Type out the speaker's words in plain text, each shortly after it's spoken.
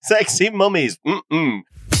Sexy mummies. Mm-mm.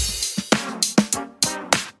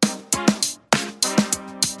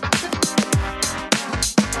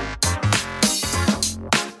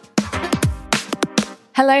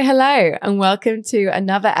 Hello, and welcome to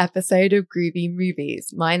another episode of Groovy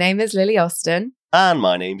Movies. My name is Lily Austin. And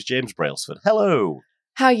my name's James Brailsford. Hello.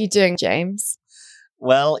 How are you doing, James?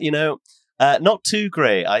 Well, not too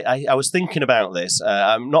great. I was thinking about this.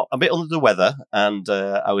 I'm a bit under the weather, and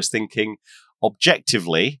I was thinking,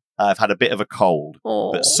 objectively, I've had a bit of a cold,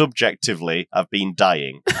 but subjectively, I've been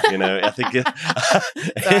dying. I think.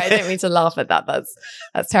 Sorry, I didn't mean to laugh at that.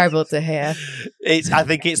 That's terrible to hear. I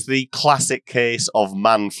think it's the classic case of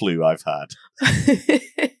man flu I've had.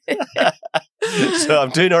 So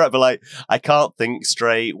I'm doing all right, but I can't think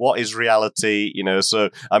straight. What is reality?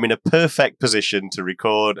 So I'm in a perfect position to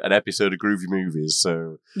record an episode of Groovy Movies.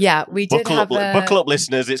 So yeah, we did buckle up,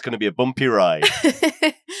 listeners. It's going to be a bumpy ride.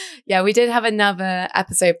 Yeah, we did have another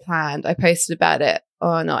episode planned. I posted about it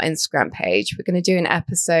on our Instagram page. We're going to do an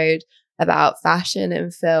episode about fashion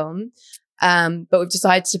and film. But we've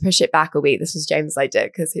decided to push it back a week. This was James' idea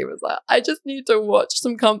because he was like, I just need to watch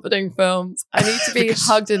some comforting films. I need to be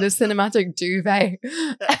hugged in a cinematic duvet.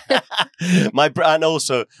 My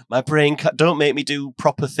brain, don't make me do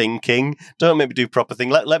proper thinking. Don't make me do proper thing.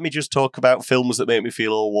 Let me just talk about films that make me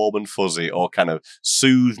feel all warm and fuzzy or kind of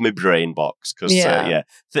soothe my brain box. Because,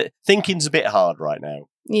 thinking's a bit hard right now.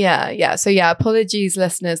 Yeah. So, apologies,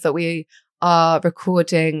 listeners, that we are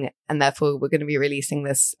recording and therefore we're going to be releasing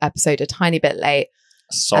this episode a tiny bit late.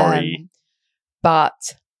 Sorry.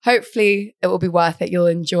 But hopefully it will be worth it. You'll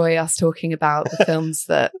enjoy us talking about the films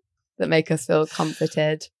that make us feel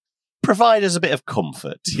comforted. Provide us a bit of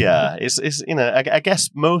comfort. Yeah. I guess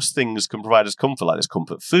most things can provide us comfort, like this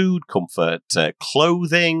comfort food, comfort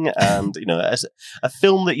clothing, and, a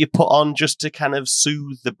film that you put on just to kind of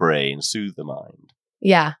soothe the brain, soothe the mind.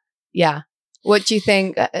 Yeah. What do you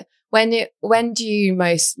think? When do you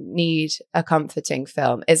most need a comforting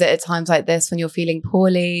film? Is it at times like this when you're feeling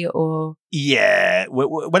poorly or? Yeah,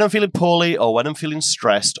 when I'm feeling poorly or when I'm feeling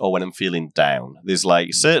stressed or when I'm feeling down. There's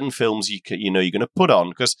certain films you're going to put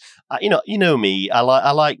on because, me, I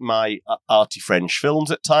like my arty French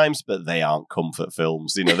films at times, but they aren't comfort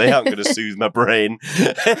films. They aren't going to soothe my brain.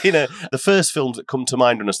 The first films that come to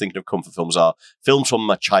mind when I was thinking of comfort films are films from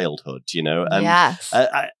my childhood, and yes.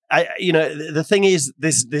 the thing is,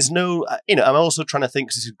 there's no, I'm also trying to think,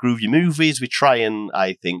 because this is Groovy Movies, we try and,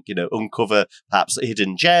 I think, uncover perhaps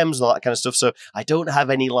hidden gems and all that kind of stuff. So I don't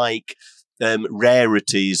have any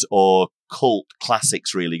rarities or cult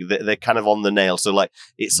classics, really. They're kind of on the nail. So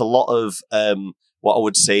it's a lot of, what I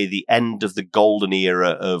would say the end of the golden era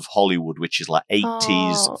of Hollywood, which is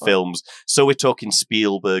 80s films. So we're talking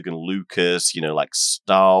Spielberg and Lucas,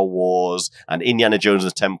 Star Wars and Indiana Jones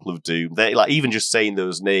and the Temple of Doom. They even just saying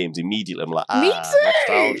those names immediately, I'm like, Me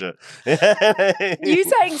too. Nostalgia. You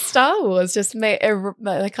saying Star Wars just made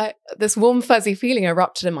this warm fuzzy feeling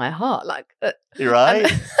erupted in my heart. You're right.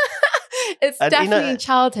 It's definitely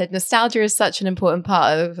childhood. Nostalgia is such an important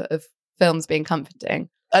part of films being comforting.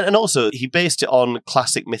 And also, he based it on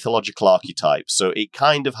classic mythological archetypes, so it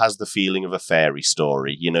kind of has the feeling of a fairy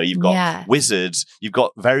story. You've got wizards, you've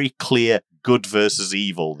got very clear good versus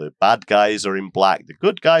evil. The bad guys are in black, the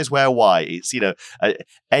good guys wear white. It's,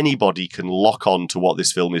 anybody can lock on to what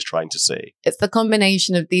this film is trying to say. It's the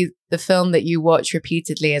combination of the film that you watch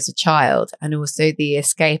repeatedly as a child and also the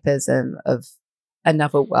escapism of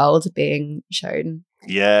another world being shown.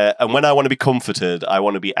 Yeah, and when I want to be comforted, I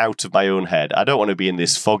want to be out of my own head. I don't want to be in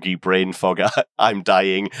this foggy brain fog. I'm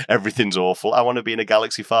dying. Everything's awful. I want to be in a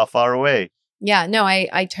galaxy far, far away. Yeah, no, I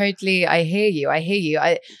hear you.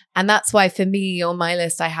 And that's why for me on my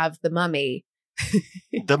list, I have The Mummy.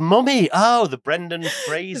 The Mummy. Oh, the Brendan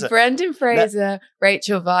Fraser.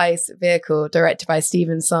 Rachel Weisz vehicle, directed by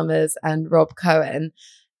Stephen Sommers and Rob Cohen.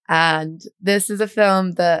 And this is a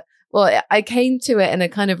film that, I came to it in a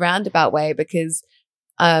kind of roundabout way because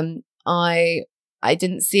I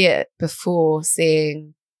didn't see it before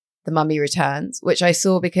seeing The Mummy Returns, which I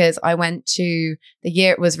saw because I went to, the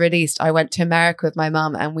year it was released, I went to America with my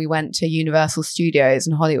mum and we went to Universal Studios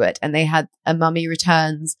in Hollywood and they had a Mummy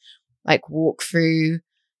Returns walk through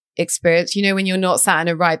experience. When you're not sat in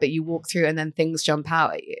a ride, but you walk through and then things jump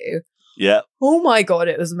out at you. Yeah. Oh my God,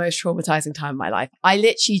 it was the most traumatizing time of my life. I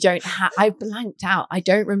literally I blanked out. I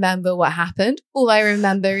don't remember what happened. All I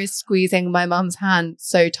remember is squeezing my mum's hand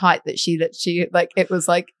so tight that she literally, it was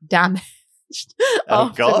damaged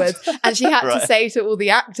afterwards. God. And she had to say to all the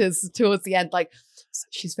actors towards the end,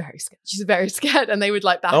 she's very scared. She's very scared. And they would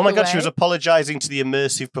like back Oh my God, away. she was apologizing to the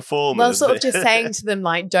immersive performers. Well, sort of just saying to them,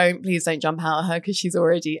 like, please don't jump out at her because she's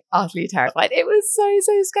already utterly terrified. It was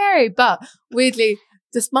so scary. But weirdly,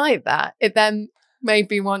 despite that, it then made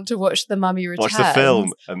me want to watch The Mummy Returns. Watch the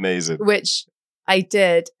film. Amazing. Which I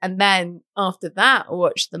did. And then after that, I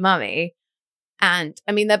watched The Mummy. And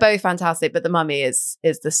I mean, they're both fantastic, but The Mummy is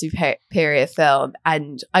the superior film.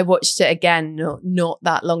 And I watched it again not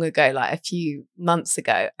that long ago, like a few months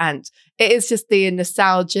ago. And it is just the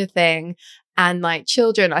nostalgia thing. And like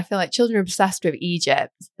children, I feel like children are obsessed with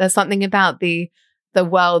Egypt. There's something about the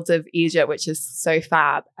world of Egypt, which is so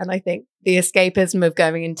fab. And I think the escapism of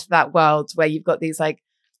going into that world where you've got these like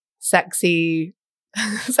sexy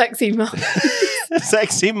mummies.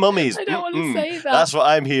 Sexy mummies. I don't want to say that. That's what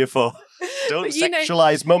I'm here for. Don't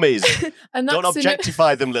sexualize mummies. Don't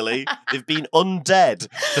objectify them, Lily. They've been undead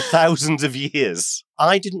for thousands of years.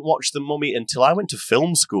 I didn't watch The Mummy until I went to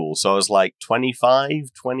film school. So I was like 25,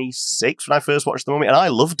 26 when I first watched The Mummy. And I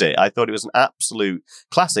loved it. I thought it was an absolute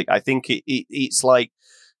classic. I think it's like,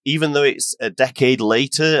 even though it's a decade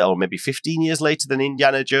later or maybe 15 years later than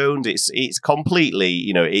Indiana Jones, it's completely,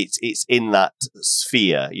 it's in that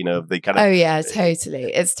sphere, the kind of... Oh yeah,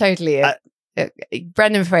 totally. It's totally...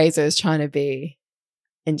 Brendan Fraser is trying to be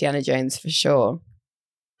Indiana Jones for sure.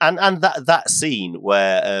 And that scene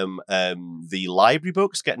where the library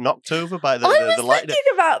books get knocked over by the I was thinking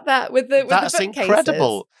about that with the that's bookcases.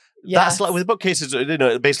 Incredible. Yes. That's like with bookcases,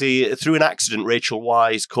 basically through an accident, Rachel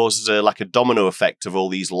Weisz causes a domino effect of all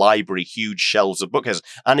these library, huge shelves of bookcases.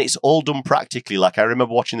 And it's all done practically. Like I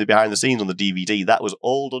remember watching the behind the scenes on the DVD. That was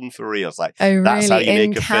all done for real. It's like, that's how you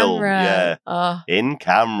make a film. Yeah. In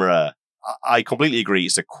camera. I completely agree.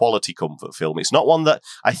 It's a quality comfort film. It's not one that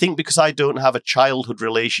I think, because I don't have a childhood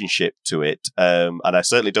relationship to it, and I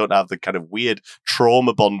certainly don't have the kind of weird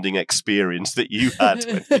trauma bonding experience that you had.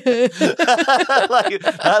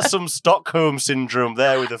 That's some Stockholm syndrome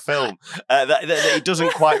there with the film. That it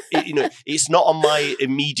doesn't quite, it's not on my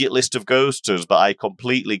immediate list of ghosters, but I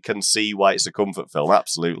completely can see why it's a comfort film.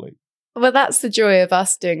 Absolutely. Well, that's the joy of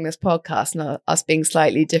us doing this podcast and us being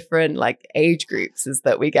slightly different, like age groups, is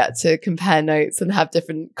that we get to compare notes and have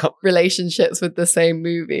different relationships with the same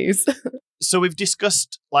movies. So we've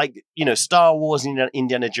discussed Star Wars and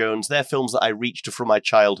Indiana Jones. They're films that I reached from my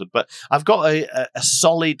childhood, but I've got a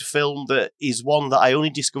solid film that is one that I only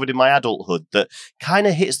discovered in my adulthood that kind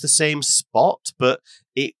of hits the same spot, but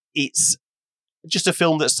it's just a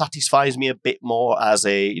film that satisfies me a bit more as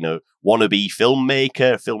a, wannabe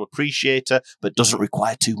filmmaker, film appreciator, but doesn't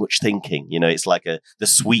require too much thinking. It's like the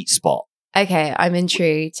sweet spot. Okay, I'm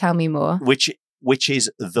intrigued. Tell me more. Which is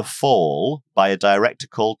The Fall by a director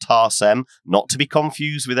called Tarsem, not to be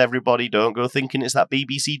confused with everybody. Don't go thinking it's that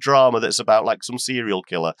BBC drama that's about like some serial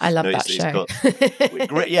killer. I love that show.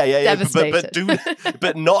 Great, yeah.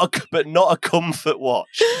 But not a comfort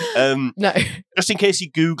watch. No. Just in case you're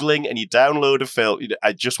Googling and you download a film,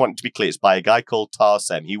 I just want it to be clear, it's by a guy called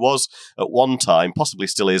Tarsem. He was at one time, possibly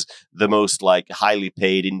still is, the most highly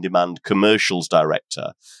paid in-demand commercials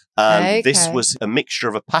director. And This was a mixture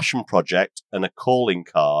of a passion project and a calling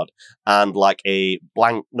card and a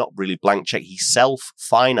not really blank check. He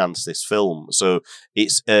self-financed this film. So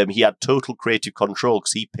it's he had total creative control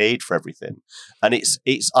because he paid for everything. And it's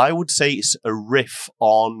I would say it's a riff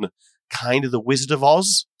on kind of The Wizard of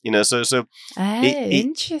Oz, interesting.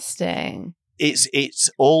 It's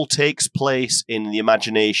all takes place in the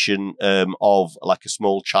imagination of a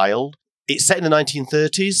small child. It's set in the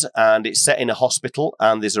 1930s and it's set in a hospital,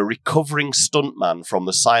 and there's a recovering stuntman from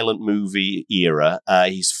the silent movie era.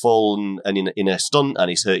 He's fallen in a stunt and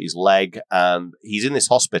he's hurt his leg, and he's in this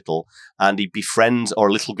hospital and he befriends, or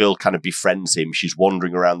a little girl kind of befriends him. She's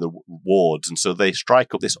wandering around the wards, and so they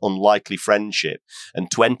strike up this unlikely friendship. And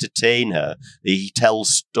to entertain her, he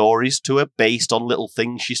tells stories to her based on little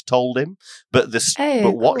things she's told him. But the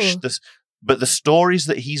stories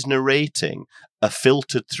that he's narrating are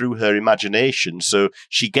filtered through her imagination, so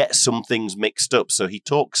she gets some things mixed up. So he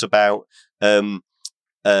talks about an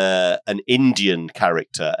Indian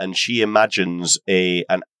character, and she imagines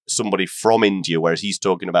somebody from India, whereas he's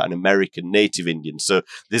talking about an American native Indian. So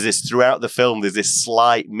there's this throughout the film. There's this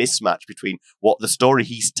slight mismatch between what the story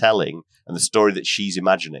he's telling and the story that she's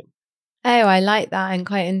imagining. Oh, I like that. I'm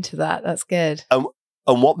quite into that. That's good.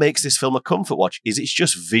 And what makes this film a comfort watch is it's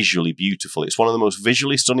just visually beautiful. It's one of the most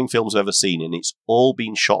visually stunning films I've ever seen, and it's all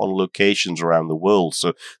been shot on locations around the world.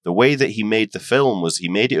 So the way that he made the film was he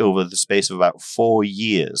made it over the space of about 4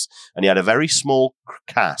 years, and he had a very small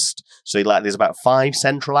cast. So there's about 5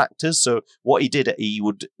 central actors. So what he did, he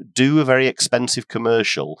would do a very expensive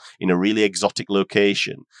commercial in a really exotic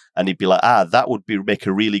location, and he'd be like, that would make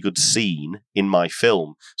a really good scene in my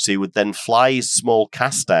film. So he would then fly his small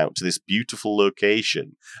cast out to this beautiful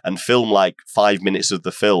location and film like 5 minutes of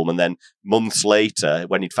the film, and then months later,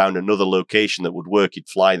 when he'd found another location that would work, he'd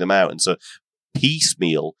fly them out. And so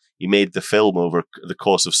piecemeal, he made the film over the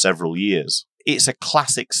course of several years. It's a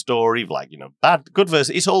classic story of bad, good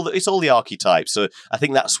versus. It's all the archetypes. So I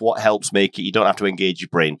think that's what helps make it. You don't have to engage your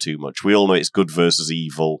brain too much. We all know it's good versus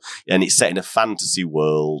evil, and it's set in a fantasy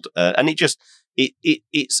world, and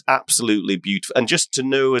it's absolutely beautiful. And just to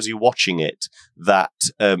know as you're watching it that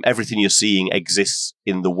everything you're seeing exists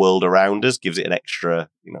in the world around us gives it an extra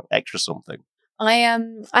something. I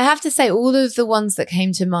have to say, all of the ones that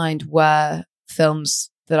came to mind were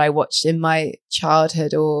films that I watched in my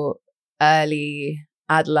childhood or early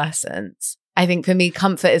adolescence. I think for me,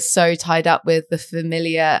 comfort is so tied up with the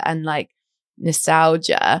familiar and like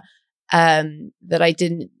nostalgia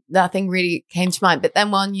that nothing really came to mind. But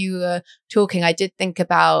then when you were talking, I did think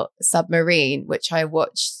about Submarine, which I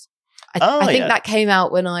watched. I think that came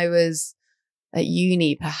out when I was at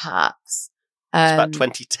uni, perhaps. It's about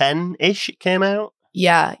 2010-ish it came out.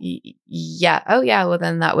 Yeah. Oh yeah. Well,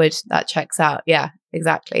 then that checks out. Yeah,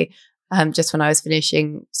 exactly. Just when I was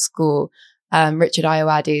finishing school, Richard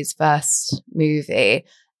Ayoade's first movie.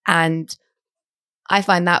 And I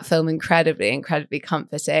find that film incredibly, incredibly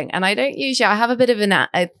comforting. And I have a bit of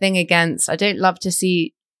a thing against, I don't love to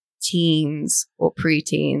see teens or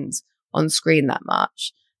preteens on screen that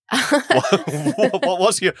much.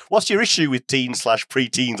 What's your issue with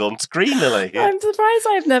teens/preteens on screen, Lily? I'm surprised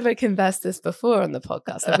I've never confessed this before on the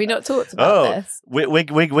podcast. Have we not talked about this?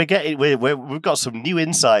 We've got some new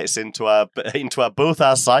insights into our both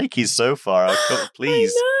our psyches so far.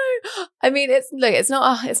 Please. I know. I mean, it's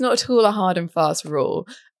not at all a hard and fast rule.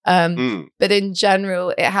 But in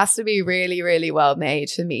general, it has to be really, really well made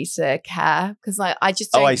for me to care, because I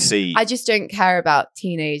just don't care about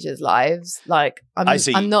teenagers' lives. Like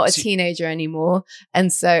I'm not a teenager anymore,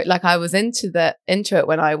 and so like I was into it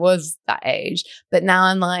when I was that age, but now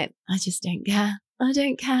I'm like, I just don't care. I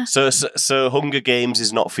don't care. So Hunger Games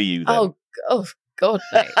is not for you then? Oh God,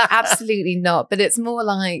 no, absolutely not. But it's more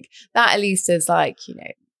like that. At least is like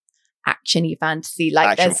action-y fantasy.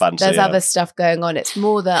 Like there's other stuff going on. It's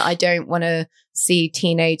more that I don't want to see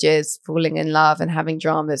teenagers falling in love and having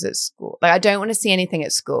dramas at school. Like I don't want to see anything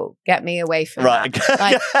at school. Get me away from that. Like,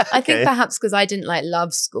 okay. I think perhaps because I didn't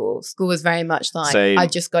love school. School was very much like I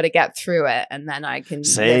just got to get through it and then I can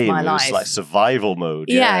live my life. It's like survival mode.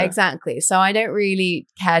 Yeah, exactly. So I don't really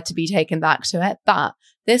care to be taken back to it. But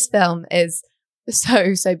this film is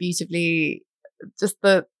so beautifully, just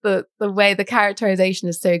the way the characterization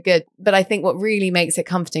is so good. But I think what really makes it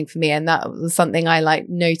comforting for me, and that was something I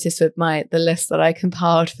noticed with the list that I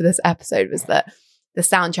compiled for this episode, was that the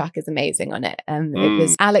soundtrack is amazing on it. And it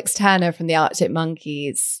was Alex Turner from the Arctic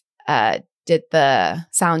Monkeys did the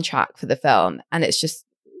soundtrack for the film, and it's just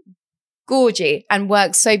gorgy and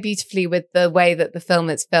works so beautifully with the way that the film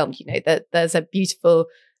is filmed. That there's a beautiful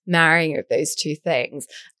marrying of those two things.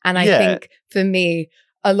 And I think for me,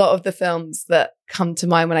 a lot of the films that come to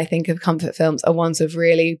mind when I think of comfort films are ones with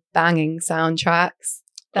really banging soundtracks.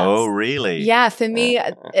 Oh, really? Yeah, for me,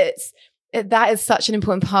 that is such an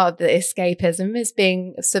important part of the escapism, is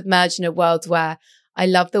being submerged in a world where I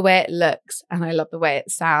love the way it looks and I love the way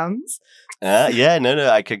it sounds.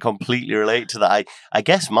 I can completely relate to that. I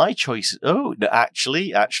guess my choice.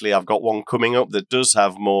 Actually, I've got one coming up that does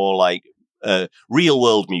have more real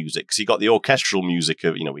world music. So you got the orchestral music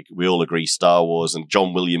of, we all agree Star Wars and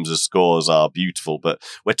John Williams' scores are beautiful, but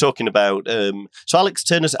we're talking about so Alex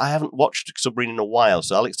Turner's, I haven't watched Submarine in a while.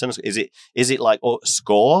 So Alex Turner's, is it like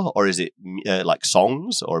score, or is it like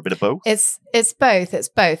songs, or a bit of both? It's both.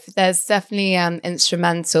 There's definitely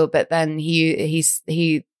instrumental, but then he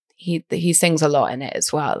sings a lot in it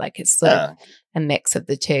as well. Like it's a mix of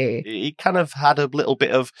the two. He kind of had a little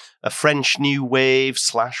bit of a French New Wave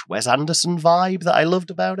 / Wes Anderson vibe that I loved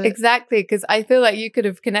about it. Exactly, because I feel like you could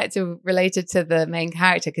have related to the main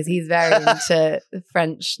character, because he's very into the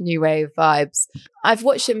French New Wave vibes. I've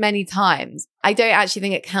watched it many times. I don't actually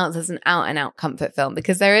think it counts as an out-and-out comfort film,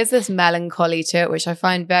 because there is this melancholy to it, which I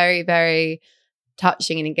find very, very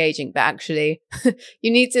touching and engaging. But actually,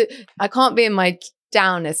 I can't be in my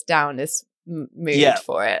downest mood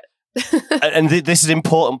for it. And this is an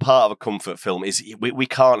important part of a comfort film, is we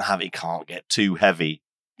can't have it can't get too heavy.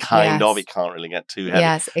 It can't really get too heavy.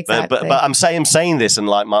 Yes, exactly. But I'm saying this, and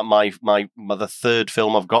like my the third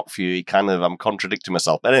film I've got for you, I'm contradicting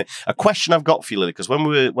myself. But anyway, a question I've got for you, Lily, because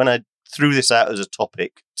when I threw this out as a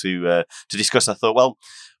topic to discuss, I thought, well,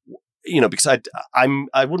 because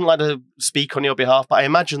I wouldn't like to speak on your behalf, but I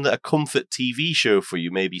imagine that a comfort TV show for you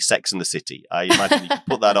may be Sex and the City. I imagine you could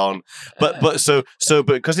put that on, but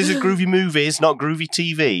because this is groovy movies, not groovy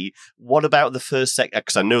TV. What about the first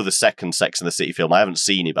because I know the second Sex and the City film. I haven't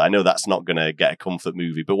seen it, but I know that's not going to get a comfort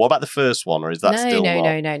movie. But what about the first one, or is that still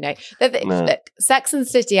no? Look, Sex and the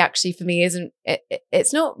City actually for me isn't.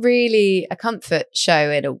 It's not really a comfort show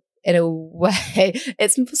in a way.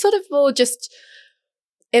 It's sort of more just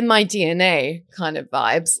in my DNA kind of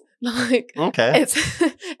vibes. Like, okay,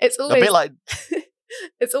 it's always a bit like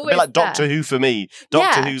it's always a bit like there. Doctor Who for me.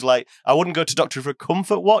 Doctor Who's like, I wouldn't go to Doctor Who for a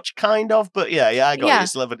comfort watch, kind of, but yeah, I got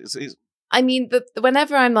it. It's I mean,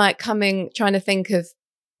 whenever I'm like trying to think of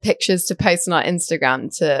pictures to post on our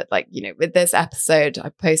Instagram to with this episode, I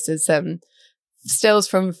posted some stills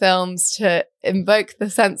from films to invoke the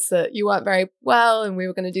sense that you weren't very well and we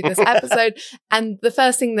were going to do this episode. And the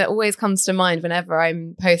first thing that always comes to mind whenever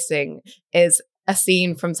I'm posting is a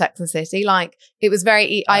scene from Sex and the City. Like, it was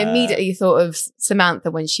I immediately thought of Samantha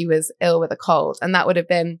when she was ill with a cold, and that would have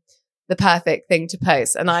been the perfect thing to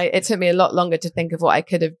post. And it took me a lot longer to think of what I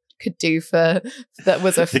could do that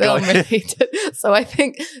was a film related. So I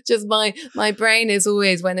think just my brain is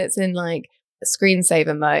always, when it's in like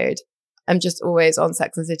screensaver mode, I'm just always on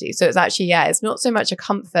Sex and the City. So it's actually, it's not so much a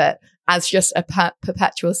comfort as just a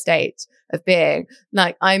perpetual state of being.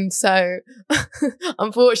 Like, I'm so,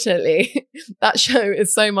 unfortunately, that show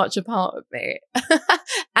is so much a part of me.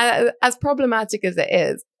 And as problematic as it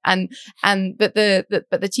is, but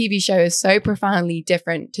the TV show is so profoundly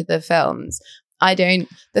different to the films. The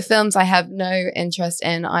films I have no interest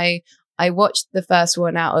in. I watched the first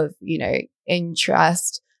one out of,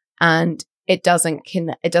 interest, and it doesn't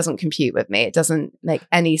compute with me. It doesn't make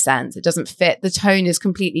any sense. It doesn't fit. The tone is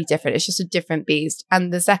completely different. It's just a different beast.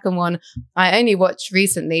 And the second one, I only watched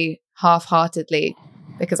recently half-heartedly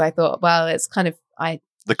because I thought, well, it's kind of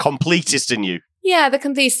the completist in you. Yeah, the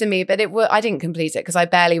completist in me, but I didn't complete it because I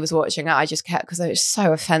barely was watching it. I just kept, because it was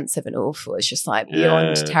so offensive and awful. It's just like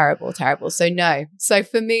beyond terrible. So no. So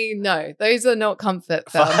for me, no, those are not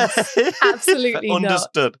comfort films. Absolutely not.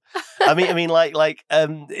 Understood. I mean,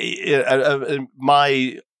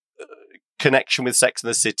 my connection with Sex and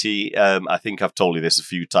the City. I think I've told you this a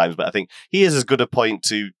few times, but I think here's as good a point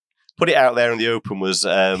to put it out there in the open was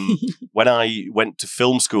when I went to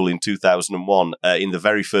film school in 2001, in the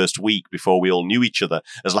very first week before we all knew each other,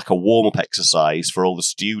 as like a warm-up exercise for all the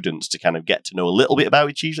students to kind of get to know a little bit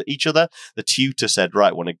about each other. The tutor said,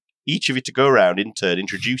 right, want each of you to go around in turn,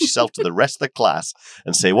 introduce yourself to the rest of the class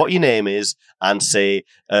and say what your name is and say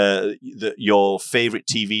your favorite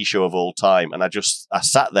TV show of all time. And I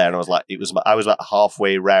sat there and I was like, I was about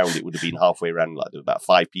halfway around. It would have been halfway around. Like, there were about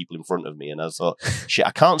 5 people in front of me. And I thought, shit,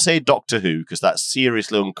 I can't say Doctor Who because that's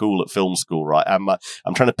seriously uncool at film school, right? I'm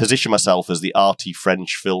trying to position myself as the arty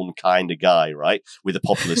French film kind of guy, right? With a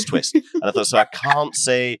populist twist. And I thought, so I can't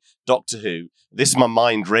say Doctor Who. This is my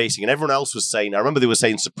mind racing, and everyone else was saying. I remember they were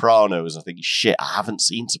saying Sopranos. I think, shit, I haven't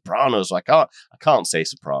seen Sopranos, so I can't say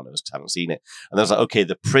Sopranos because I haven't seen it. And I was like, okay,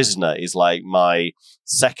 The Prisoner is like my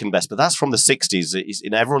second best, but that's from the 60s.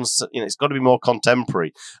 And everyone's, it's got to be more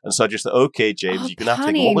contemporary. And so I just thought, okay, James, you're gonna have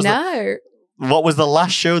to think, what was the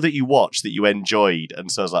last show that you watched that you enjoyed? And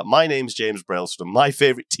so I was like, my name's James Brailsford, and my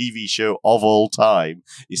favorite TV show of all time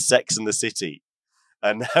is Sex and the City.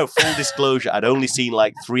 And now, full disclosure, I'd only seen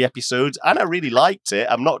like 3 episodes, and I really liked it.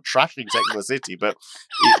 I'm not trashing Sex and the City, but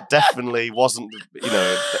it definitely wasn't,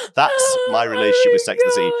 that's my relationship with Sex and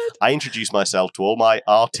the City. I introduced myself to all my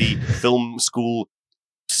arty film school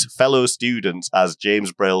fellow students as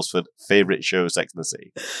James Brailsford, favourite show, Sex and the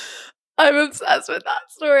City. I'm obsessed with that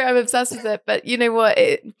story. I'm obsessed with it. But you know what?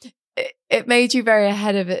 It made you very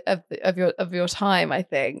ahead of your time, I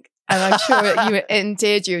think. And I'm sure it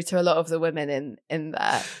endeared you to a lot of the women in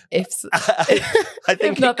there. I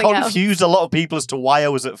think it confused a lot of people as to why I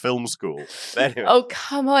was at film school. But anyway. Oh,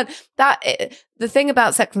 come on. The thing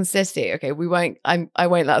about Sex and the City, okay, I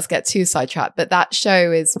won't let us get too sidetracked, but that show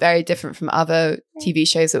is very different from other TV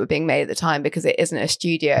shows that were being made at the time because it isn't a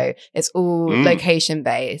studio. It's all location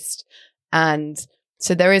based. And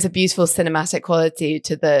so there is a beautiful cinematic quality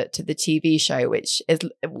to the TV show, which is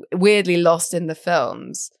weirdly lost in the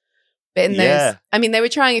films. But in those, I mean, they were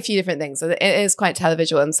trying a few different things. So it is quite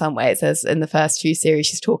televisual in some ways. As in the first few series,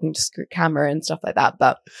 she's talking to camera and stuff like that.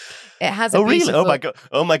 But it has a really? Oh my god!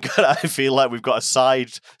 I feel like we've got a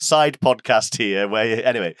side podcast here. Where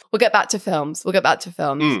anyway, we'll get back to films.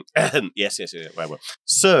 Yes. Well.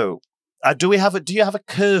 So, do you have a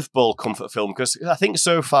curveball comfort film? Because I think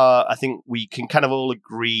so far, we can kind of all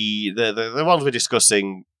agree the ones we're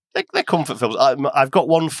discussing they're comfort films. I've got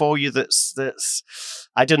one for you that's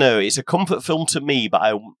I don't know. It's a comfort film to me, but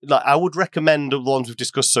I would recommend the ones we've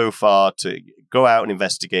discussed so far to go out and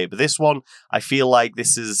investigate. But this one, I feel like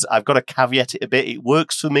I've got to caveat it a bit. It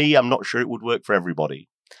works for me. I'm not sure it would work for everybody.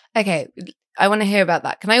 Okay, I want to hear about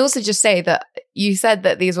that. Can I also just say that you said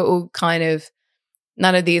that these were all kind of,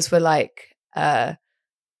 none of these were like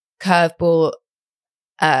curveball,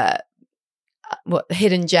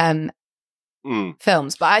 hidden gem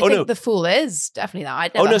films, but I think The Fool is definitely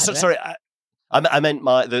that. Sorry. I meant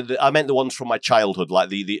I meant the ones from my childhood, like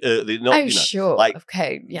the sure, like,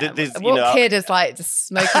 okay, yeah. What kid is like just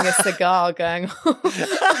smoking a cigar, going,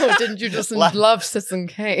 "Oh, didn't you just love Citizen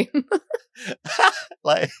Kane?"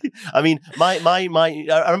 Like, I mean,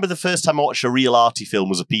 I remember the first time I watched a real arty film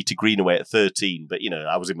was a Peter Greenaway at 13, but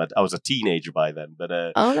I was a teenager by then. But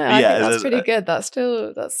oh no, I think that's pretty good. That's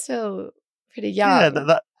still pretty young.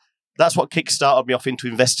 Yeah, that's what kickstarted me off into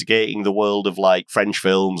investigating the world of like French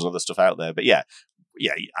films and other stuff out there. But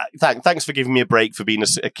thanks for giving me a break for being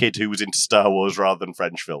a kid who was into Star Wars rather than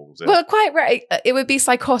French films. Yeah. Well, quite right. It would be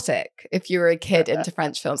psychotic if you were a kid into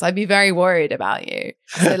French films. I'd be very worried about you.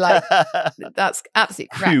 So, like, that's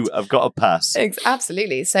absolutely correct. Phew, I've got a pass.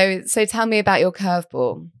 Absolutely. So tell me about your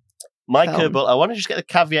curveball. My curveball. I want to just get a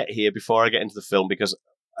caveat here before I get into the film, because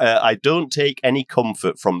I don't take any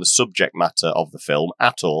comfort from the subject matter of the film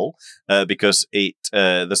at all, because I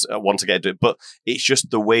want to get into it, but it's just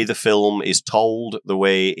the way the film is told, the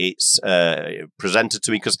way it's presented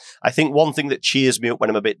to me. Because I think one thing that cheers me up when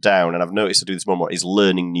I'm a bit down, and I've noticed I do this more and more, is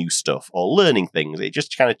learning new stuff or learning things. It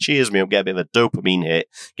just kind of cheers me up, get a bit of a dopamine hit,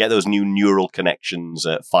 get those new neural connections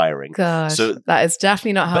firing. Gosh, so that is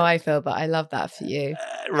definitely not how I feel, but I love that for you.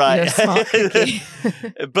 Right. You're a smart cookie.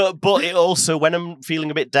 but it also, when I'm feeling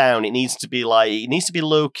a bit down, it needs to be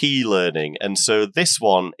low key learning, and so this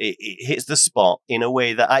one it hits the spot in a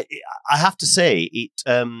way that I have to say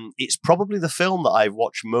it's probably the film that I've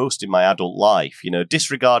watched most in my adult life.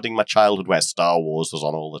 Disregarding my childhood where Star Wars was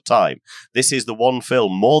on all the time, this is the one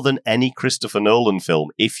film more than any Christopher Nolan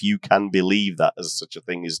film, if you can believe that as such a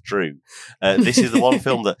thing is true. This is the one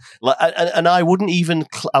film that, and I wouldn't even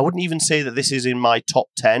say that this is in my top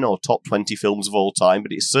 10 or top 20 films of all time,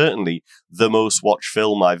 but it's certainly the most watched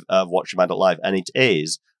film I've watched in my adult life, and it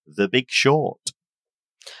is The Big Short.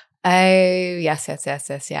 Oh, yes.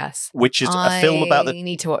 Which is a film about I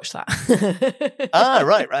need to watch that.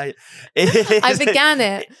 Right. I began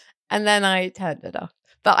it and then I turned it off.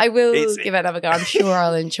 But I will give it another go. I'm sure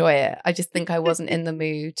I'll enjoy it. I just think I wasn't in the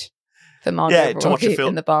mood for Margot Robbie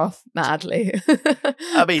in the bath madly.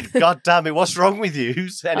 I mean, God damn it, what's wrong with you?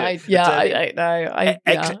 Anyway, I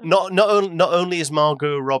don't know. Not only is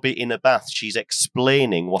Margot Robbie in a bath, she's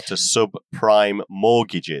explaining what a subprime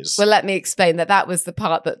mortgage is. Well, let me explain that was the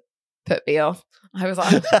part that put me off. I was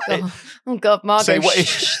like, oh God, Margot,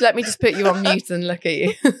 let me just put you on mute and look at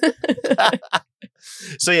you.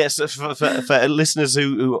 So yes, for listeners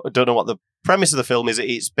who don't know what the premise of the film is,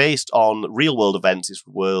 it's based on real world events. It's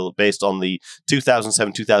based on the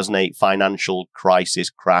 2007-2008 financial crisis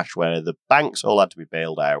crash where the banks all had to be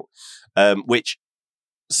bailed out, which,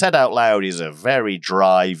 said out loud, is a very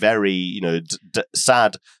dry, very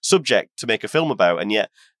sad subject to make a film about, and yet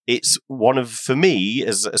it's for me,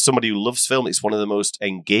 as somebody who loves film, it's one of the most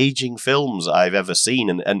engaging films I've ever seen.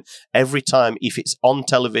 And every time, if it's on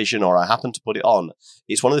television or I happen to put it on,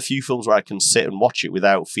 it's one of the few films where I can sit and watch it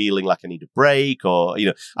without feeling like I need a break, or,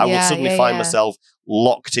 I will suddenly find myself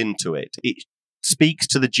locked into it. It speaks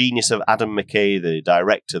to the genius of Adam McKay, the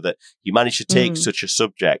director, that he managed to take such a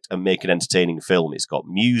subject and make an entertaining film. It's got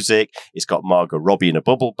music, it's got Margot Robbie in a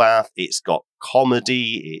bubble bath, it's got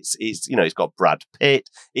comedy, it's got Brad Pitt.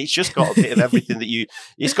 It's just got a bit of everything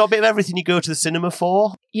it's got a bit of everything you go to the cinema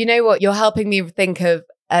for. You know what? You're helping me think of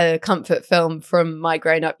a comfort film from my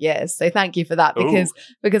grown-up years. So thank you for that,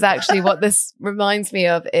 because actually what this reminds me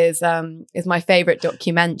of is my favorite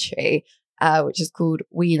documentary, which is called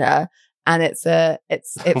Wiener. And it's called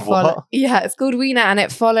Wiener, and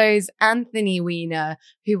it follows Anthony Weiner,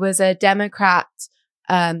 who was a Democrat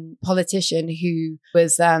politician who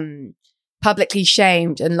was publicly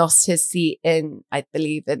shamed and lost his seat in, I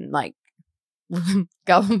believe, in like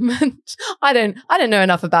government. I don't know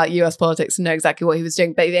enough about US politics to know exactly what he was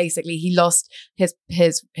doing, but basically he lost his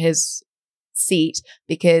seat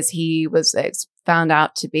because he was found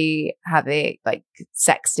out to be having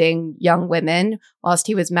sexting young women whilst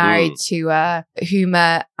he was married to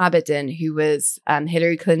Huma Abedin, who was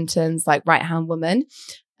Hillary Clinton's right-hand woman.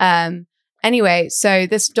 Anyway, so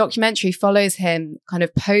this documentary follows him kind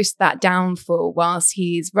of post that downfall whilst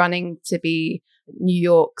he's running to be New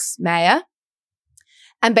York's mayor.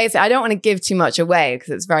 And basically, I don't want to give too much away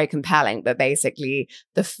because it's very compelling, but basically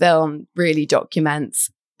the film really documents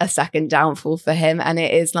a second downfall for him. And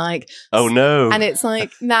it is like, oh no. And it's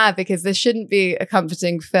like, nah, because this shouldn't be a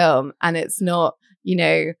comforting film. And it's not, you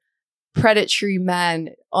know, predatory men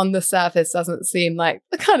on the surface doesn't seem like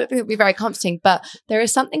the kind of thing that would be very comforting. But there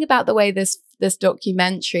is something about the way this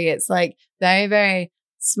documentary, it's like very, very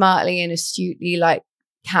smartly and astutely like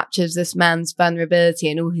captures this man's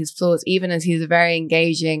vulnerability and all his flaws, even as he's a very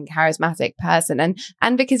engaging, charismatic person.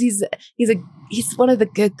 And because he's one of the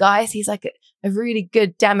good guys, he's like a really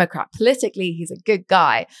good Democrat. Politically, he's a good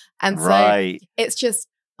guy. And so it's just,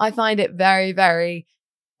 I find it very, very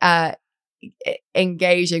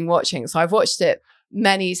engaging watching. So I've watched it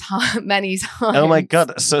many times. Oh my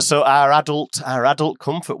God. So our adult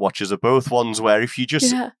comfort watchers are both ones where if you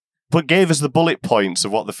just gave us the bullet points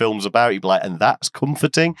of what the film's about, you'd be like, and that's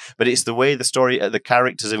comforting. But it's the way the story, the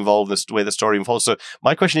characters involved, the way the story unfolds. So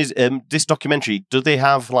my question is, this documentary, do they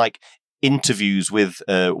have like interviews with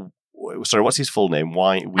sorry, what's his full name?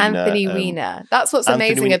 Anthony Weiner. That's what's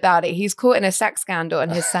amazing about it. He's caught in a sex scandal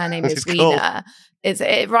and his surname is Weiner.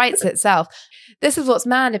 It writes itself. This is what's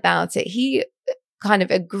mad about it. He kind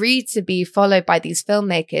of agreed to be followed by these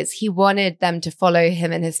filmmakers. He wanted them to follow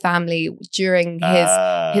him and his family during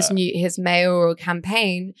his mayoral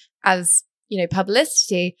campaign as, you know,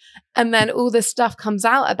 publicity. And then all this stuff comes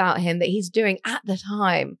out about him that he's doing at the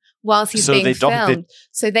time whilst he's being filmed.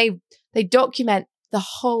 So they document the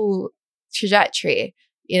whole trajectory.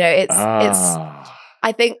 You know, it's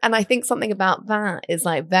I think something about that is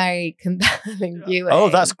like very compelling viewing. Oh,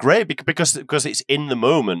 that's great because it's in the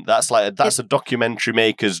moment. That's a documentary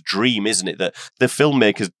maker's dream, isn't it? That the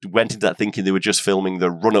filmmakers went into that thinking they were just filming the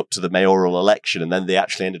run up to the mayoral election, and then they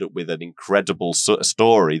actually ended up with an incredible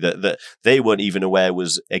story that they weren't even aware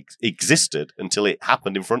was existed until it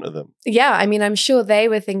happened in front of them. Yeah, I mean, I'm sure they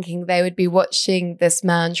were thinking they would be watching this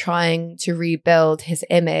man trying to rebuild his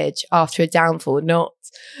image after a downfall, not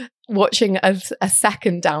watching a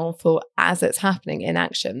second downfall as it's happening in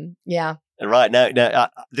action. Yeah. Right. Now,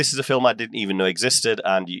 this is a film I didn't even know existed,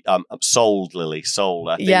 and I'm sold, Lily. Sold.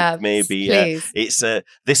 I think maybe it's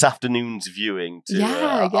this afternoon's viewing.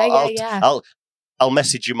 I'll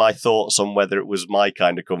message you my thoughts on whether it was my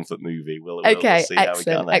kind of comfort movie. We'll see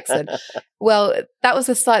excellent. Well, that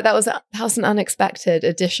was an unexpected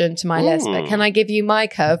addition to my list. But can I give you my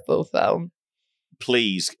curveball film?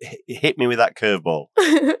 Please hit me with that curveball.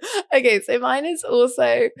 Okay, so mine is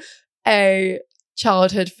also a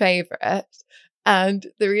childhood favorite. And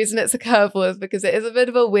the reason it's a curveball is because it is a bit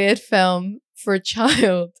of a weird film for a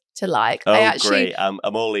child to like. Oh, great. I'm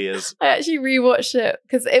all ears. I actually rewatched it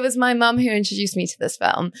because it was my mum who introduced me to this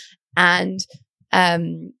film. And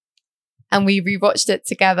we rewatched it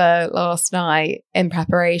together last night in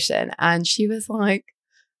preparation. And she was like,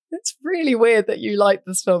 it's really weird that you like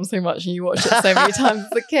this film so much and you watch it so many times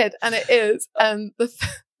as a kid. And it is. And the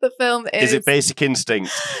film is... Is it Basic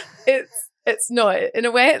Instinct? It's not. In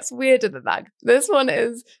a way, it's weirder than that. This one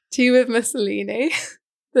is Tea with Mussolini.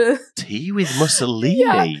 Tea with Mussolini?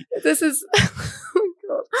 Yeah, this is... Oh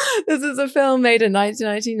God. This is a film made in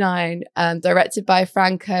 1999, directed by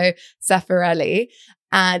Franco Zeffirelli.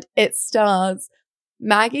 And it stars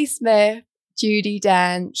Maggie Smith, Judi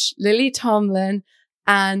Dench, Lily Tomlin,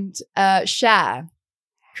 and Cher.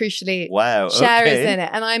 Crucially, wow, Cher is in it,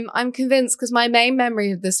 and I'm convinced because my main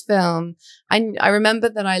memory of this film, I remember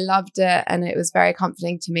that I loved it and it was very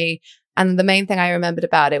comforting to me. And the main thing I remembered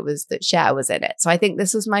about it was that Cher was in it. So I think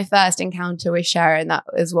this was my first encounter with Cher, and that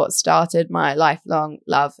is what started my lifelong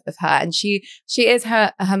love of her. And she is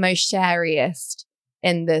her most Cher-iest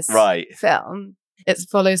in this film. It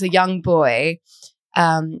follows a young boy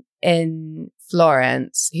in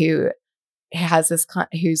Florence who has this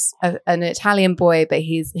who's an Italian boy, but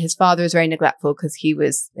his father is very neglectful because he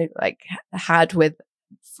was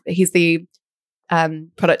he's the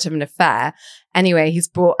product of an affair. Anyway, he's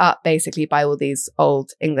brought up basically by all these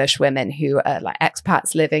old English women who are like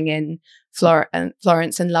expats living in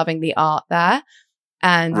Florence and loving the art there.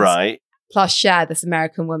 And plus Cher, this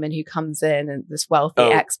American woman who comes in, and this wealthy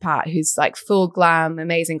expat who's like full glam,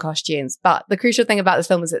 amazing costumes. But the crucial thing about this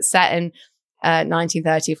film is it's set in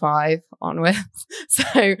 1935 onwards.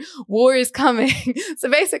 So war is coming. So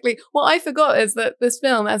basically what I forgot is that this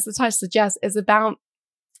film, as the title suggests, is about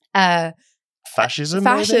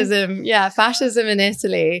fascism. Yeah, fascism in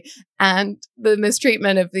Italy and the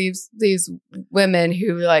mistreatment of these women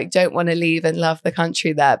who like don't want to leave and love the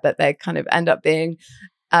country there, but they kind of end up being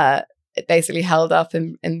basically held up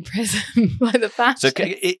in prison by the fascists. So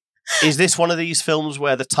Is this one of these films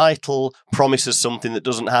where the title promises something that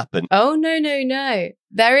doesn't happen? Oh, no.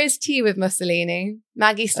 There is tea with Mussolini.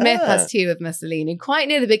 Maggie Smith has tea with Mussolini quite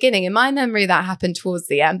near the beginning. In my memory, that happened towards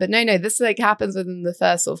the end. But no, this like happens within the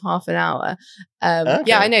first sort of half an hour.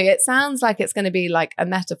 Yeah, I know. It sounds like it's going to be like a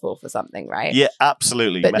metaphor for something, right? Yeah,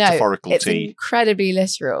 absolutely. But metaphorical no, it's tea. Incredibly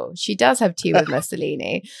literal. She does have tea with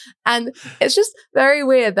Mussolini. And it's just very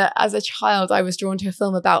weird that as a child, I was drawn to a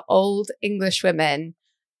film about old English women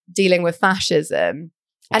dealing with fascism.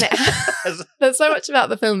 And there's so much about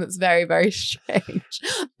the film that's very, very strange.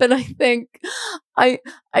 But I think I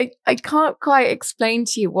can't quite explain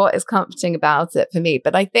to you what is comforting about it for me.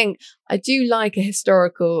 But I think I do like a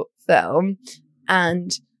historical film,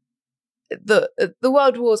 and the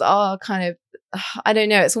world wars are kind of, I don't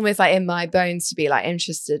know, it's almost like in my bones to be like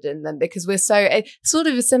interested in them, because we're so sort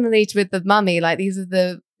of similarly with the Mummy. Like these are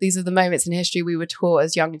the moments in history we were taught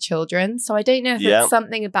as young children. So I don't know if it's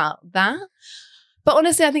something about that. But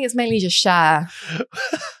honestly, I think it's mainly just Cher.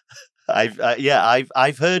 I've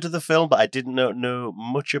heard of the film, but I didn't know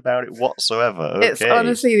much about it whatsoever. Okay. It's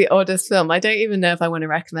honestly the oddest film. I don't even know if I want to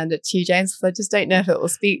recommend it to you, James, because I just don't know if it will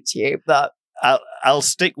speak to you. But I'll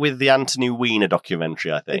stick with the Anthony Weiner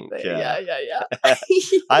documentary, I think. Yeah.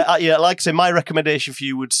 Like I say, my recommendation for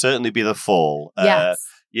you would certainly be The Fall. Yes.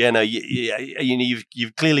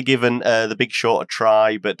 You've clearly given The Big Short a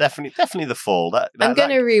try, but definitely The Fall. I'm going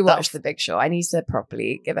to rewatch The Big Short. I need to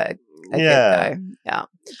properly give it a good go. Yeah,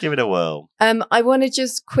 give it a whirl. I want to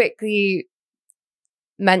just quickly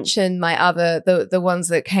mention my other the ones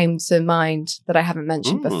that came to mind that I haven't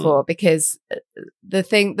mentioned before, because the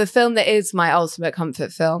film that is my ultimate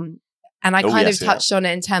comfort film, and I kind of touched on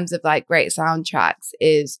it in terms of like great soundtracks,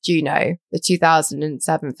 is Juno, the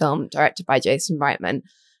 2007 film directed by Jason Reitman.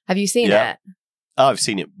 Have you seen it? Oh, I've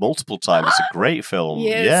seen it multiple times. It's a great film.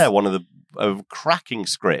 Yes. Yeah, one of the cracking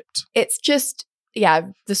script. It's just,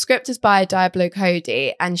 the script is by Diablo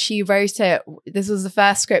Cody, and she wrote it. This was the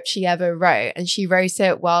first script she ever wrote, and she wrote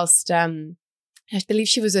it whilst I believe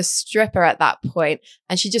she was a stripper at that point,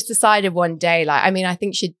 and she just decided one day, like, I mean, I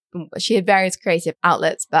think she had various creative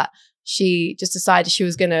outlets, but she just decided she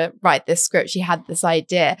was going to write this script. She had this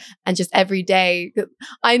idea, and just every day,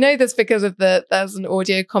 I know this because of there's an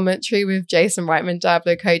audio commentary with Jason Reitman,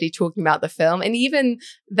 Diablo Cody talking about the film, and even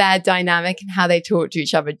their dynamic and how they talk to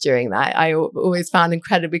each other during that, I always found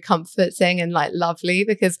incredibly comforting and like lovely,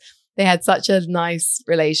 because they had such a nice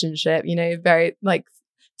relationship, very like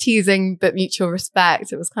teasing but mutual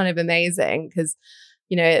respect. It was kind of amazing because,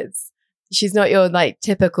 she's not your like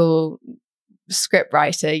typical script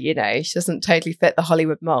writer, she doesn't totally fit the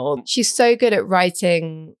Hollywood mold. She's so good at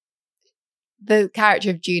writing the character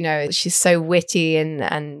of Juno. She's so witty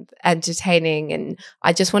and entertaining, and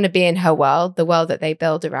I just want to be in her world, the world that they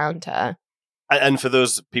build around her. And for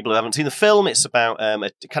those people who haven't seen the film, it's about a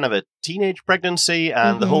kind of a teenage pregnancy,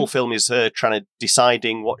 and the whole film is her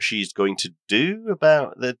deciding what she's going to do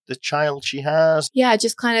about the child she has. Yeah,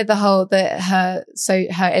 just kind of the whole her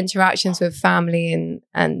interactions with family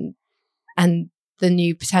and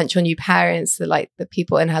the potential new parents, the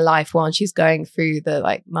people in her life while she's going through the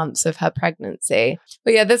like months of her pregnancy.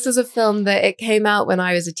 But yeah, this is a film that it came out when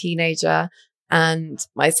I was a teenager, and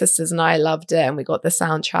my sisters and I loved it, and we got the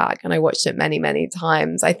soundtrack, and I watched it many, many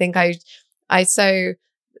times. I think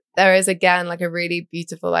there is again like a really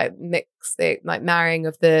beautiful like mix, like marrying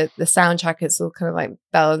of the soundtrack. It's all kind of like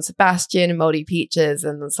Belle and Sebastian and Moldy Peaches,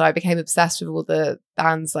 and so I became obsessed with all the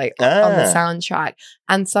bands like on the soundtrack.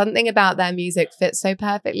 And something about their music fits so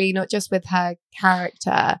perfectly, not just with her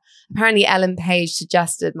character. Apparently, Ellen Page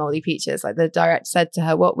suggested Moldy Peaches. Like the director said to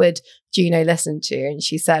her, "What would Juno listen to?" And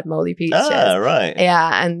she said Moldy Peaches. Right.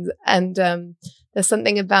 Yeah, and there's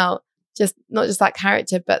something about just not just that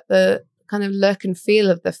character, but the kind of look and feel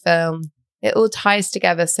of the film. It all ties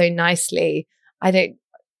together so nicely.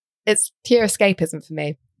 It's pure escapism for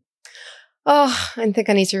me. Oh, I think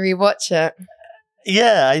I need to rewatch it.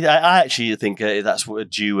 Yeah, I actually think that's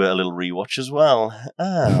due a little rewatch as well.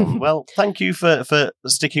 Well, thank you for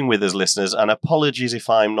sticking with us, listeners, and apologies if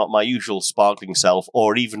I'm not my usual sparkling self,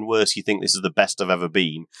 or even worse, you think this is the best I've ever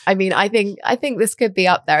been. I mean, I think this could be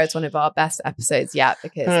up there as one of our best episodes yet,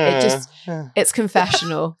 because it's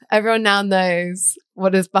confessional. Everyone now knows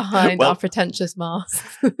what is behind our pretentious mask.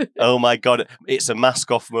 Oh my God, it's a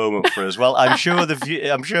mask off moment for us. Well, I'm sure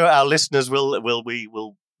our listeners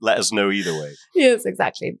will let us know either way. Yes,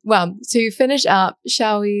 exactly. Well, to finish up,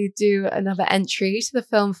 shall we do another entry to the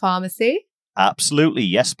film pharmacy? Absolutely.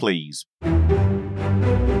 Yes, please.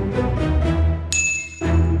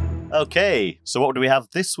 Okay. So what do we have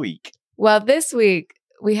this week? Well, this week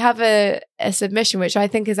we have a submission which I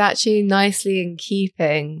think is actually nicely in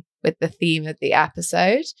keeping with the theme of the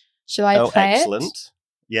episode. Shall I play excellent. it?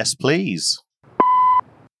 Yes, please.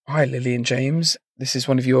 Hi, Lily and James. This is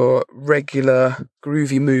one of your regular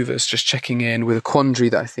groovy movers just checking in with a quandary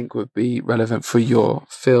that I think would be relevant for your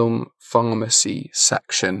film pharmacy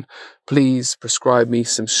section. Please prescribe me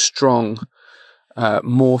some strong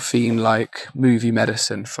morphine-like movie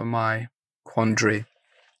medicine for my quandary,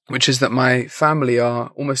 which is that my family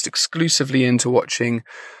are almost exclusively into watching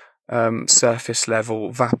surface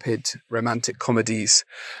level, vapid romantic comedies.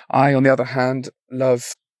 I, on the other hand,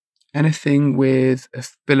 love anything with a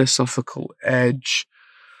philosophical edge,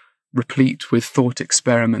 replete with thought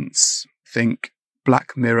experiments. Think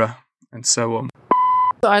Black Mirror and so on.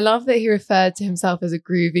 So I love that he referred to himself as a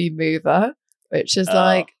groovy mover, which is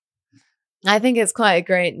like, I think it's quite a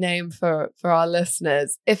great name for our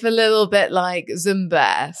listeners, if a little bit like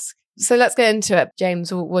Zumba-esque. So let's get into it.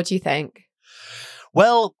 James, what do you think?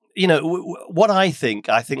 Well, what I think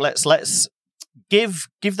let's give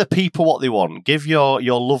the people what they want. Give your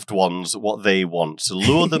loved ones what they want. So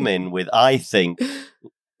lure them in with, I think,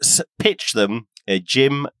 pitch them a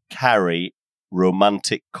Jim Carrey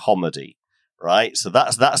romantic comedy, right? So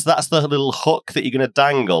that's the little hook that you're going to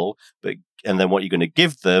dangle, and then what you're going to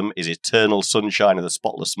give them is Eternal Sunshine of the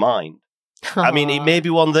Spotless Mind. Aww. I mean, it may be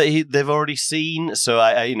one that they've already seen, so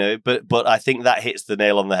but I think that hits the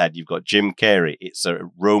nail on the head. You've got Jim Carrey. It's a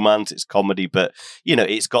romance, it's comedy, but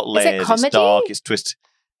it's got layers. It's dark, it's twisted.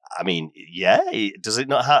 I mean, yeah, does it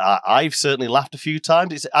not have? I've certainly laughed a few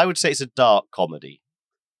times. I would say it's a dark comedy.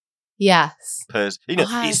 Yes.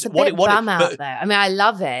 It's a bit bum out though. I mean, I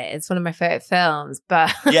love it. It's one of my favorite films,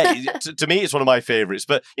 but yeah, to me, it's one of my favorites.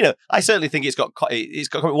 But I certainly think it's got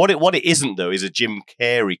what it isn't though is a Jim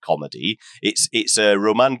Carrey comedy. It's a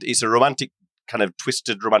romantic kind of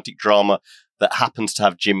twisted romantic drama that happens to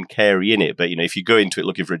have Jim Carrey in it. But if you go into it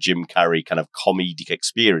looking for a Jim Carrey kind of comedic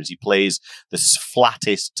experience, he plays the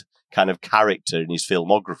flattest kind of character in his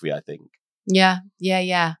filmography, I think. Yeah.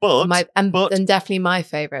 But definitely my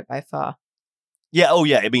favorite by far. Yeah,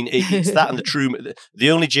 I mean, it's that and the Truman. The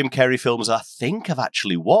only Jim Carrey films I think I've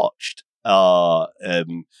actually watched are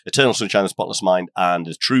Eternal Sunshine of the Spotless Mind and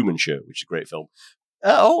The Truman Show, which is a great film.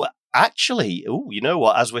 Actually, you know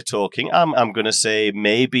what? As we're talking, I'm going to say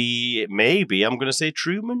maybe I'm going to say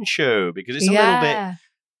Truman Show because it's a little bit.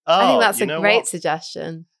 I think that's a great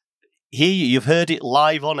suggestion. Here, you've heard it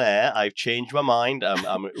live on air. I've changed my mind.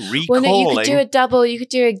 I'm recalling. Well, no, you could do a double. You could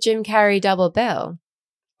do a Jim Carrey double bill.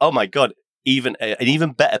 Oh my God! An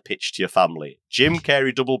even better pitch to your family: Jim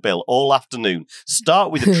Carrey double bill all afternoon.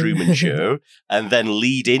 Start with the Truman Show, and then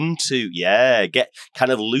lead into get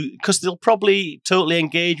kind of because they'll probably totally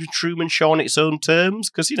engage with Truman Show on its own terms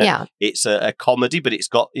because it's a comedy, but it's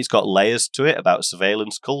got layers to it about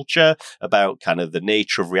surveillance culture, about kind of the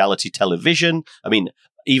nature of reality television. I mean,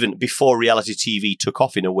 even before reality TV took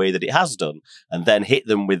off in a way that it has done, and then hit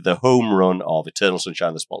them with the home run of Eternal Sunshine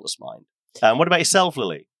of the Spotless Mind. And what about yourself,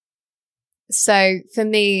 Lily? So for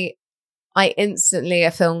me, a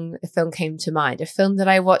film came to mind. A film that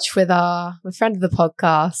I watched with a friend of the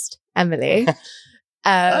podcast, Emily.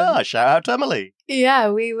 Shout out to Emily.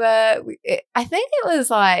 Yeah, I think it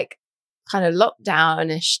was like kind of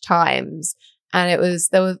lockdown-ish times, and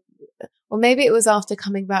maybe it was after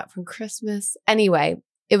coming back from Christmas. Anyway,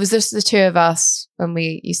 it was just the two of us when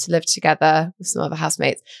we used to live together with some other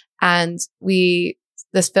housemates. And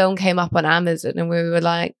this film came up on Amazon and we were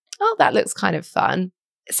like, oh, that looks kind of fun.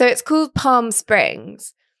 So it's called Palm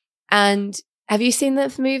Springs. And have you seen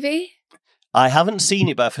that movie? I haven't seen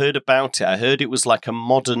it, but I've heard about it. I heard it was like a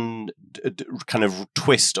modern kind of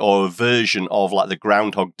twist or version of like the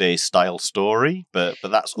Groundhog Day style story, but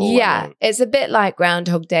that's all. Yeah, I know. It's a bit like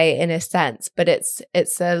Groundhog Day in a sense, but it's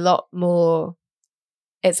a lot more.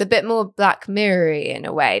 It's a bit more Black Mirror-y in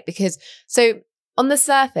a way because on the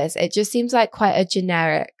surface it just seems like quite a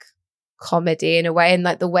generic comedy in a way, and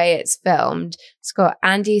like the way it's filmed. It's got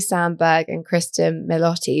Andy Samberg and Kristen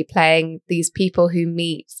Milotti playing these people who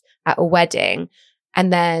meet at a wedding,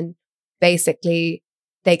 and then basically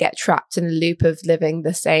they get trapped in a loop of living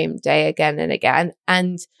the same day again and again.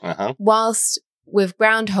 And whilst with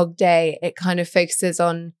Groundhog Day, it kind of focuses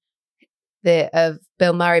on of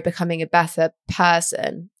Bill Murray becoming a better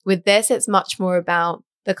person. With this, it's much more about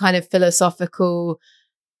the kind of philosophical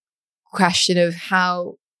question of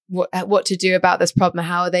what to do about this problem.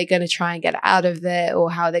 How are they going to try and get out of it, or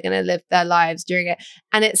how are they going to live their lives during it?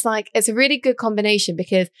 And it's a really good combination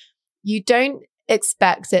because you don't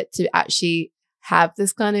expect it to actually have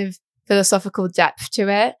this kind of philosophical depth to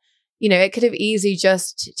it. It could have easily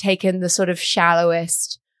just taken the sort of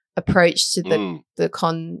shallowest approach to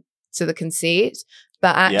the conceit,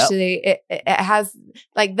 But actually, it has,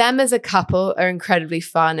 like, them as a couple are incredibly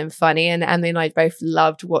fun and funny. And Emily and I both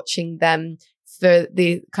loved watching them for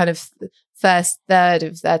the kind of first third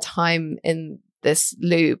of their time in this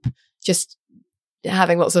loop, just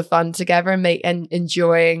having lots of fun together and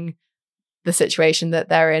enjoying the situation that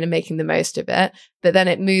they're in and making the most of it. But then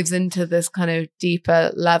it moves into this kind of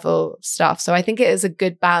deeper level stuff. So I think it is a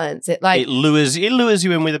good balance. It lures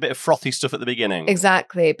you in with a bit of frothy stuff at the beginning.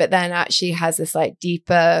 Exactly. But then actually has this like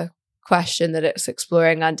deeper question that it's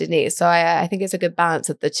exploring underneath. So I think it's a good balance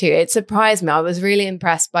of the two. It surprised me. I was really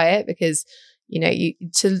impressed by it because,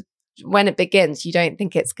 when it begins, you don't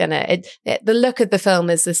think it's gonna, the look of the film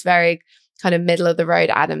is this very kind of middle of the road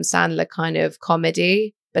Adam Sandler kind of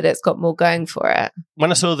comedy, but it's got more going for it. When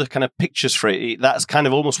I saw the kind of pictures for it, that's kind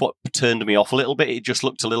of almost what turned me off a little bit. It just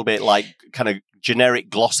looked a little bit like kind of generic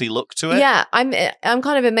glossy look to it. Yeah, I'm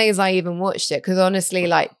kind of amazed I even watched it because honestly,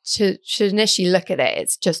 like to initially look at it,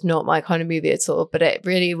 it's just not my kind of movie at all. But it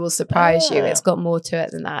really will surprise you. It's got more to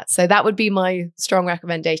it than that. So that would be my strong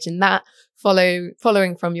recommendation. That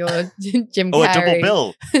following from your Jim Carrey. Oh, a double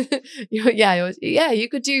bill. You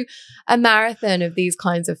could do a marathon of these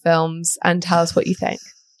kinds of films and tell us what you think.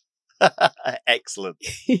 Excellent.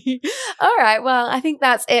 All right. Well, I think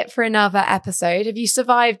that's it for another episode. Have you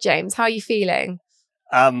survived, James? How are you feeling?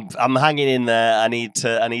 I'm hanging in there. I need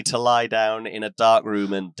to lie down in a dark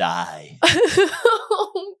room and die.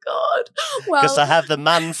 Oh God! Well, because I have the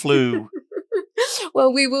man flu.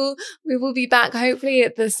 Well, we will be back hopefully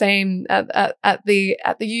at the same at the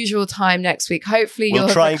usual time next week. Hopefully, we'll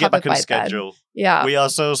you'll try have and get back on then. schedule. Yeah, we are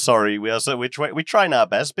so sorry. We're trying our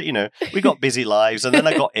best, but we got busy lives, and then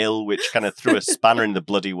I got ill, which kind of threw a spanner in the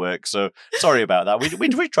bloody work. So sorry about that.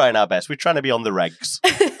 We're trying our best. We're trying to be on the regs.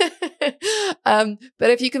 But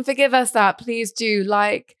if you can forgive us that, please do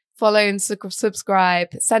like, follow, and subscribe.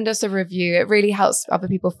 Send us a review. It really helps other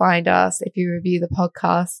people find us if you review the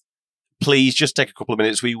podcast. Please just take a couple of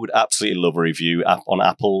minutes. We would absolutely love a review on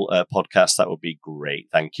Apple Podcasts. That would be great.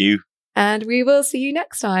 Thank you. And we will see you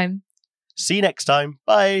next time. See you next time.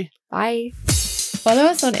 Bye. Bye. Follow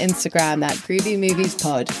us on Instagram at Groovy Movies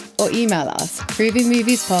Pod or email us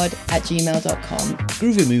groovymoviespod@gmail.com.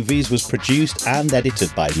 Groovy Movies was produced and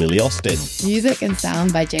edited by Millie Austin. Music and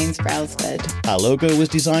sound by James Brailsford. Our logo was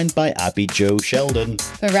designed by Abby Jo Sheldon.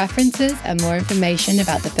 For references and more information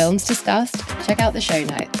about the films discussed, check out the show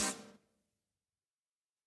notes.